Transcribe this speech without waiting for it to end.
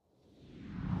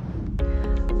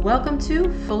Welcome to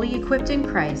Fully Equipped in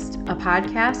Christ, a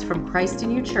podcast from Christ in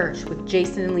You Church with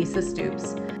Jason and Lisa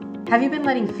Stoops. Have you been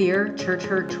letting fear, church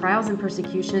hurt, trials and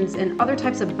persecutions, and other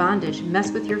types of bondage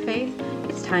mess with your faith?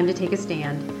 It's time to take a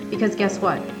stand. Because guess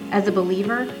what? As a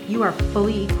believer, you are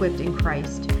fully equipped in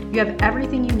Christ. You have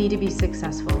everything you need to be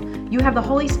successful. You have the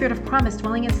Holy Spirit of promise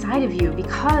dwelling inside of you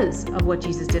because of what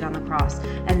Jesus did on the cross.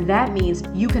 And that means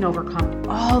you can overcome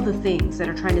all the things that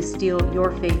are trying to steal your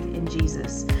faith in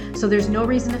Jesus. So there's no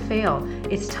reason to fail.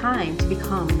 It's time to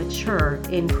become mature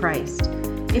in Christ.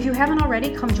 If you haven't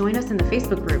already, come join us in the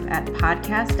Facebook group at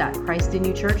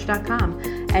podcast.christinyouchurch.com.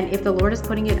 And if the Lord is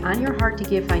putting it on your heart to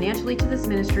give financially to this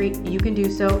ministry, you can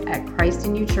do so at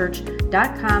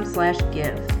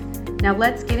christinyouchurch.com/give. Now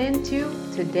let's get into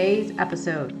today's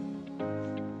episode.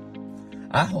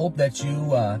 I hope that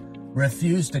you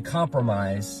refuse to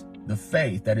compromise the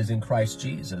faith that is in Christ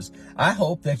Jesus. I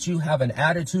hope that you have an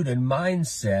attitude and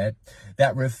mindset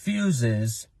that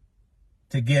refuses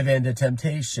to give in to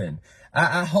temptation.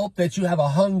 I hope that you have a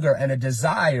hunger and a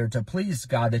desire to please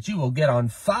God, that you will get on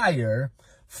fire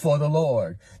for the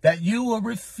Lord, that you will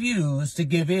refuse to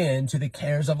give in to the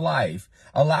cares of life,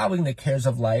 allowing the cares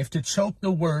of life to choke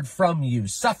the word from you,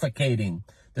 suffocating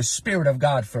the Spirit of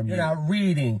God from you. You're not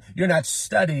reading, you're not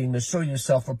studying to show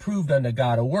yourself approved unto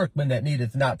God, a workman that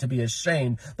needeth not to be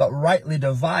ashamed, but rightly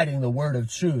dividing the word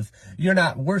of truth. You're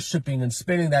not worshiping and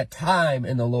spending that time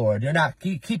in the Lord. You're not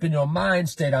keeping your mind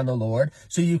stayed on the Lord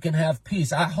so you can have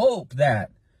peace. I hope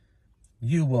that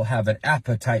you will have an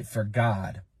appetite for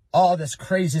God. All this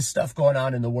crazy stuff going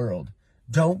on in the world.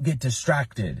 Don't get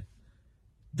distracted.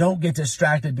 Don't get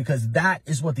distracted, because that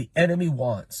is what the enemy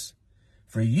wants.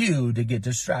 For you to get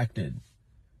distracted,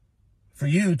 for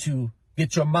you to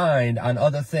get your mind on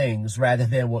other things rather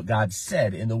than what God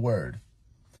said in the Word.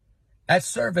 At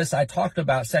service, I talked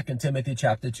about 2 Timothy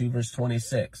chapter 2, verse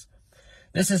 26.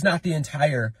 This is not the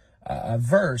entire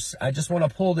verse. I just want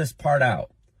to pull this part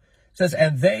out. It says,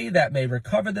 "And they that may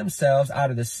recover themselves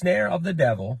out of the snare of the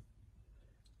devil,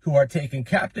 who are taken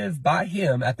captive by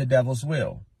him at the devil's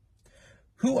will."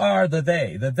 Who are the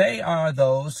they? The they are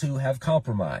those who have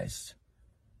compromised.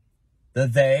 The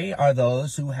they are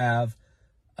those who have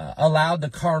allowed the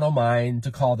carnal mind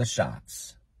to call the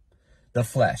shots, the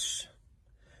flesh.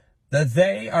 The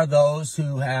they are those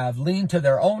who have leaned to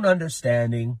their own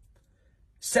understanding,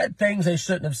 said things they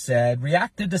shouldn't have said,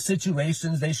 reacted to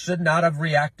situations they should not have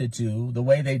reacted to the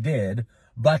way they did,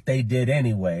 but they did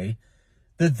anyway.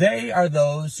 The they are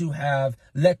those who have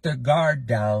let their guard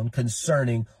down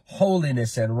concerning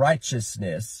holiness and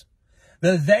righteousness.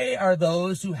 The they are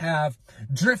those who have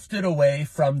drifted away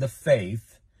from the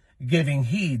faith, giving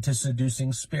heed to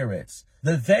seducing spirits.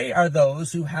 The they are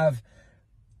those who have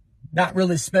not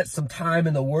really spent some time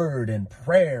in the Word and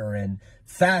prayer and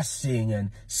fasting and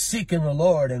seeking the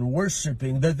Lord and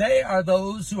worshiping. The they are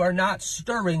those who are not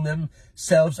stirring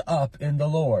themselves up in the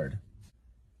Lord.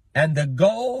 And the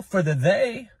goal for the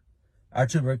they are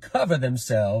to recover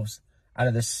themselves out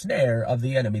of the snare of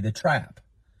the enemy, the trap.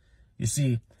 You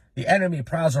see, the enemy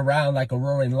prowls around like a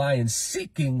roaring lion,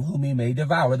 seeking whom he may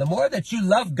devour. The more that you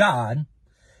love God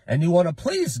and you want to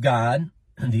please God,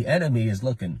 the enemy is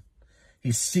looking.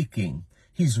 He's seeking.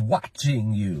 He's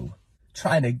watching you,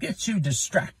 trying to get you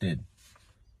distracted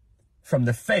from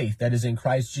the faith that is in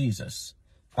Christ Jesus,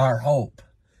 our hope,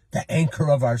 the anchor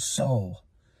of our soul.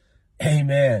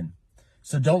 Amen.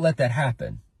 So don't let that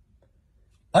happen.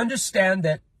 Understand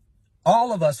that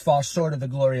all of us fall short of the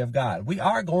glory of God. We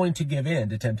are going to give in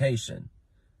to temptation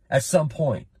at some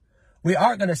point. We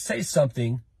are going to say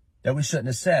something that we shouldn't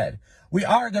have said. We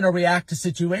are going to react to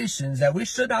situations that we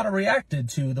should not have reacted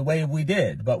to the way we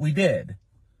did, but we did.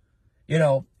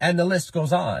 And the list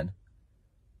goes on.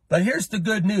 But here's the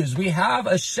good news. We have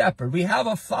a shepherd. We have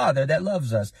a father that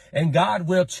loves us, and God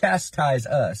will chastise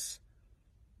us.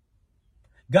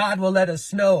 God will let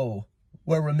us know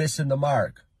where we're missing the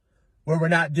mark, where we're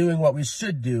not doing what we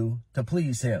should do to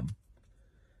please him.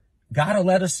 God will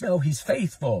let us know he's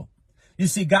faithful. You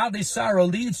see, godly sorrow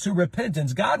leads to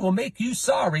repentance. God will make you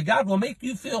sorry. God will make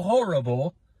you feel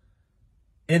horrible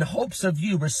in hopes of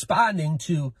you responding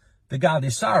to the godly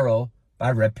sorrow by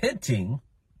repenting,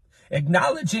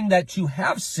 acknowledging that you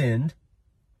have sinned,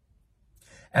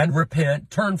 and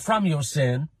repent, turn from your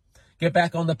sin, get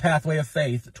back on the pathway of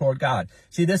faith toward God.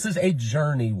 See, this is a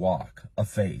journey walk of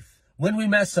faith. When we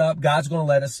mess up, God's going to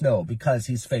let us know because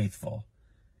he's faithful.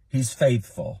 He's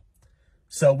faithful.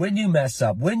 So when you mess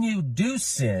up, when you do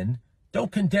sin,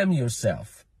 don't condemn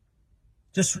yourself.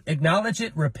 Just acknowledge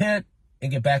it, repent,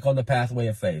 and get back on the pathway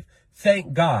of faith.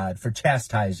 Thank God for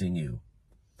chastising you.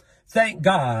 Thank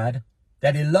God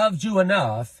that he loved you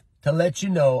enough to let you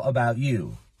know about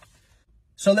you.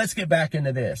 So let's get back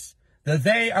into this. The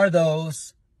they are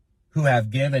those who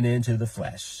have given into the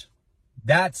flesh.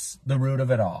 That's the root of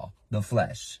it all, the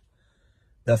flesh.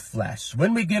 The flesh.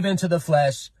 When we give into the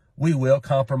flesh, we will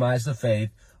compromise the faith.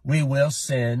 We will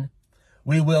sin.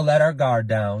 We will let our guard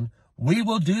down. We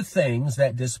will do things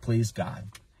that displease God.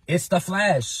 It's the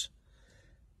flesh.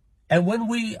 And when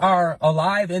we are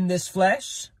alive in this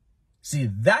flesh, see,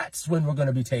 that's when we're going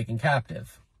to be taken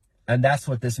captive. And that's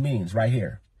what this means right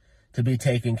here, to be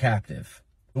taken captive.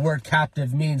 The word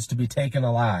captive means to be taken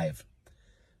alive.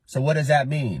 So what does that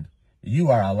mean? You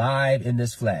are alive in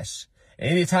this flesh.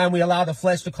 Anytime we allow the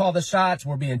flesh to call the shots,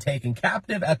 we're being taken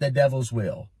captive at the devil's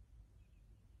will.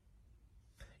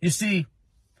 You see,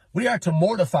 we are to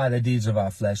mortify the deeds of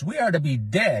our flesh. We are to be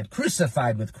dead,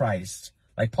 crucified with Christ.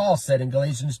 Like Paul said in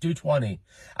Galatians 2:20,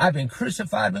 I've been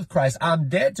crucified with Christ. I'm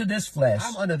dead to this flesh.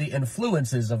 I'm under the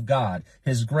influences of God,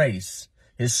 his grace,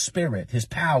 his spirit, his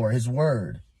power, his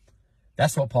word.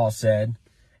 That's what Paul said.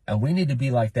 And we need to be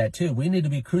like that too. We need to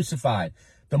be crucified.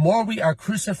 The more we are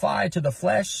crucified to the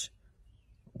flesh,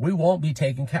 we won't be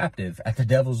taken captive at the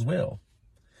devil's will.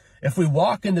 If we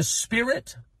walk in the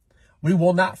spirit, we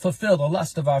will not fulfill the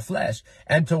lust of our flesh.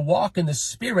 And to walk in the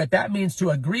spirit, that means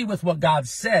to agree with what God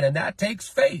said, and that takes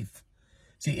faith.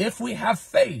 See, if we have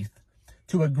faith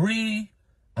to agree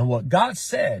on what God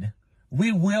said,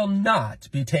 we will not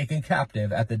be taken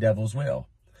captive at the devil's will.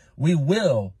 We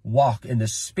will walk in the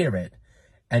spirit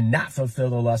and not fulfill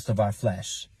the lust of our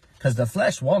flesh. Because the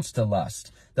flesh wants to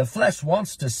lust. The flesh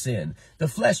wants to sin. The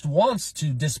flesh wants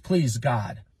to displease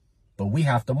God. But we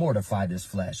have to mortify this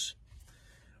flesh.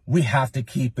 We have to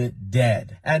keep it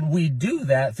dead. And we do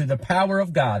that through the power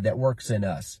of God that works in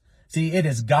us. See, it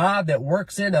is God that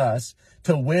works in us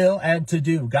to will and to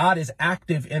do. God is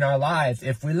active in our lives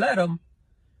if we let him.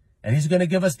 And he's going to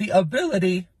give us the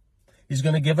ability. He's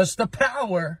going to give us the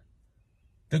power.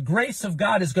 The grace of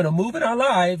God is going to move in our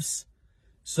lives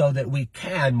so that we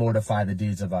can mortify the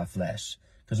deeds of our flesh.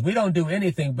 Because we don't do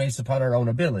anything based upon our own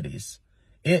abilities.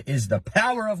 It is the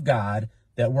power of God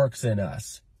that works in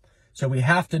us. So we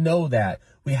have to know that.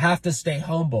 We have to stay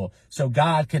humble so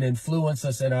God can influence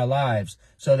us in our lives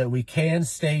so that we can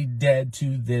stay dead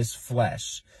to this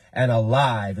flesh and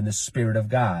alive in the Spirit of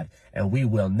God. And we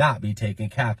will not be taken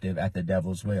captive at the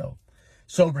devil's will.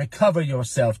 So recover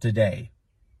yourself today.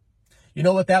 You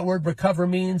know what that word recover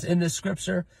means in this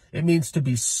scripture? It means to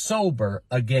be sober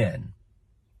again.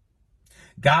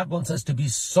 God wants us to be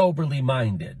soberly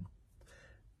minded.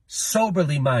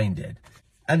 Soberly minded.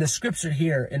 And the scripture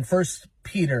here in 1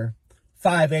 Peter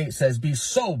 5:8 says, be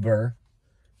sober,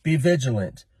 be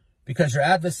vigilant, because your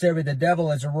adversary, the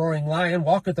devil, as a roaring lion,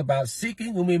 walketh about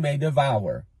seeking whom he may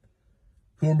devour,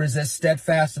 whom resist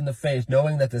steadfast in the faith,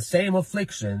 knowing that the same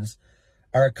afflictions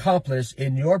are accomplished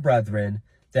in your brethren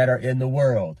that are in the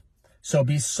world. So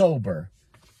be sober.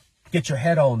 Get your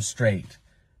head on straight.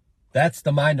 That's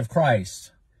the mind of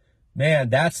Christ. Man,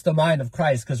 that's the mind of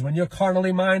Christ, because when you're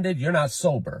carnally minded, you're not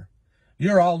sober.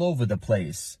 You're all over the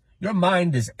place. Your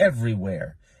mind is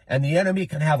everywhere. And the enemy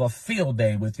can have a field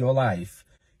day with your life.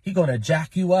 He's going to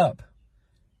jack you up.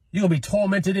 You're going to be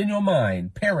tormented in your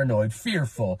mind, paranoid,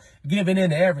 fearful, giving in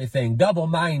to everything,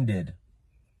 double-minded,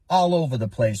 all over the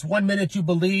place. One minute you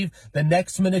believe, the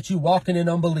next minute you walking in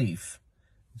unbelief.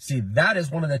 See, that is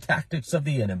one of the tactics of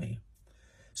the enemy.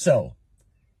 So,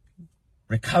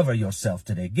 recover yourself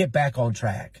today. Get back on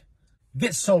track.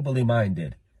 Get soberly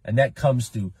minded. And that comes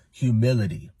through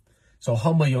humility. So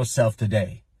humble yourself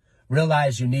today.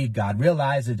 Realize you need God.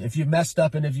 Realize that if you messed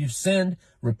up and if you've sinned,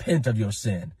 repent of your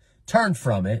sin. Turn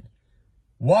from it.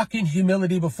 Walk in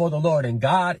humility before the Lord, and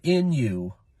God in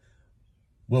you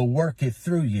will work it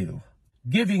through you,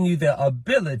 giving you the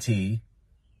ability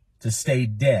to stay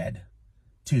dead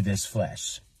to this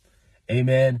flesh.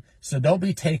 Amen. So don't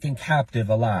be taken captive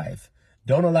alive.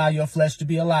 Don't allow your flesh to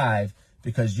be alive,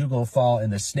 because you're going to fall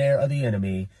in the snare of the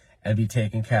enemy and be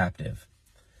taken captive.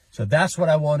 So that's what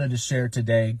I wanted to share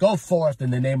today. Go forth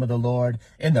in the name of the Lord,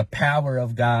 in the power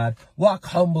of God. Walk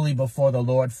humbly before the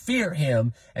Lord. Fear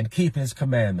him and keep his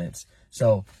commandments.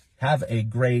 So have a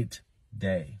great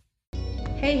day.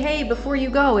 Hey, before you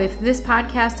go, if this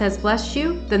podcast has blessed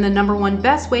you, then the number one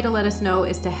best way to let us know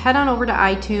is to head on over to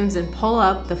iTunes and pull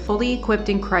up the Fully Equipped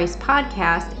in Christ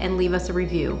podcast and leave us a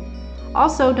review.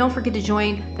 Also, don't forget to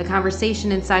join the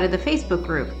conversation inside of the Facebook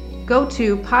group. Go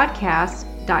to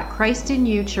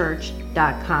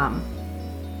podcast.christinuchurch.com.